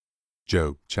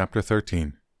Job chapter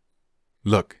 13.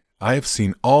 Look, I have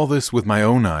seen all this with my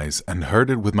own eyes and heard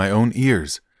it with my own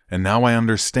ears, and now I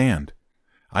understand.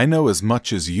 I know as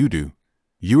much as you do.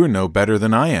 You are no better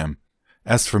than I am.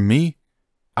 As for me,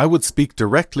 I would speak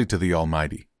directly to the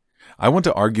Almighty. I want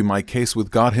to argue my case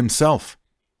with God Himself.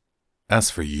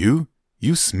 As for you,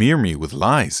 you smear me with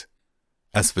lies.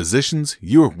 As physicians,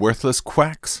 you are worthless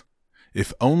quacks.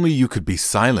 If only you could be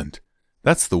silent.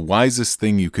 That's the wisest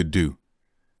thing you could do.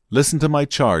 Listen to my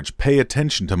charge, pay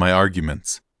attention to my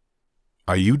arguments.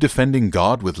 Are you defending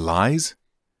God with lies?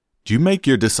 Do you make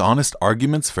your dishonest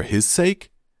arguments for His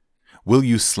sake? Will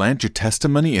you slant your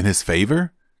testimony in His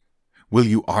favor? Will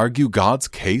you argue God's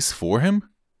case for Him?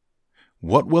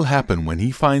 What will happen when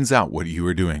He finds out what you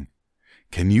are doing?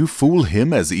 Can you fool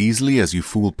Him as easily as you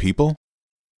fool people?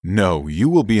 No, you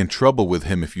will be in trouble with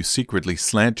Him if you secretly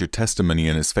slant your testimony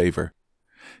in His favor.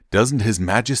 Doesn't His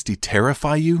majesty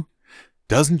terrify you?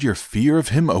 Doesn't your fear of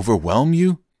Him overwhelm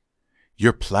you?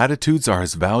 Your platitudes are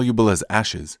as valuable as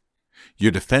ashes.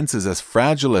 Your defense is as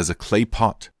fragile as a clay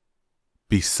pot.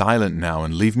 Be silent now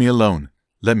and leave me alone.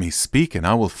 Let me speak and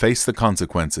I will face the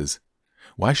consequences.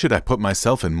 Why should I put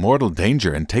myself in mortal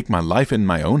danger and take my life in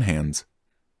my own hands?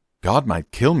 God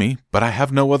might kill me, but I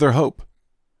have no other hope.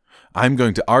 I am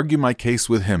going to argue my case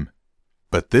with Him.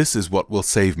 But this is what will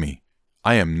save me.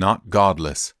 I am not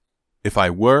godless. If I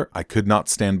were, I could not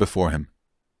stand before Him.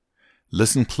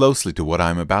 Listen closely to what I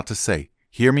am about to say.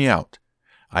 Hear me out.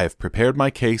 I have prepared my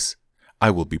case.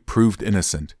 I will be proved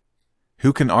innocent.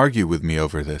 Who can argue with me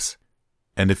over this?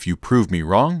 And if you prove me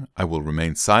wrong, I will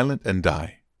remain silent and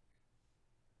die.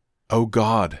 O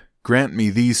God, grant me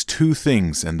these two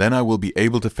things, and then I will be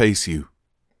able to face you.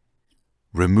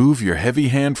 Remove your heavy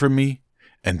hand from me,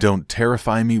 and don't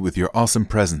terrify me with your awesome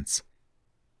presence.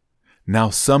 Now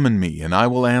summon me, and I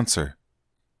will answer.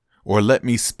 Or let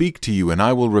me speak to you, and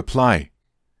I will reply.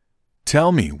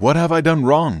 Tell me, what have I done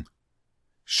wrong?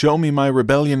 Show me my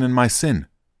rebellion and my sin.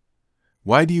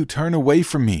 Why do you turn away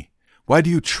from me? Why do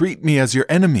you treat me as your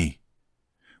enemy?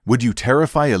 Would you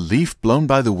terrify a leaf blown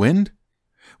by the wind?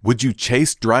 Would you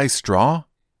chase dry straw?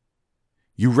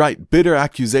 You write bitter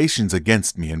accusations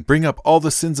against me and bring up all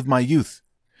the sins of my youth.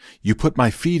 You put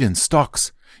my feet in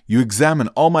stocks. You examine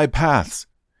all my paths.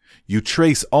 You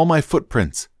trace all my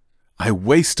footprints. I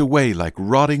waste away like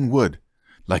rotting wood,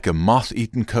 like a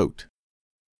moth-eaten coat.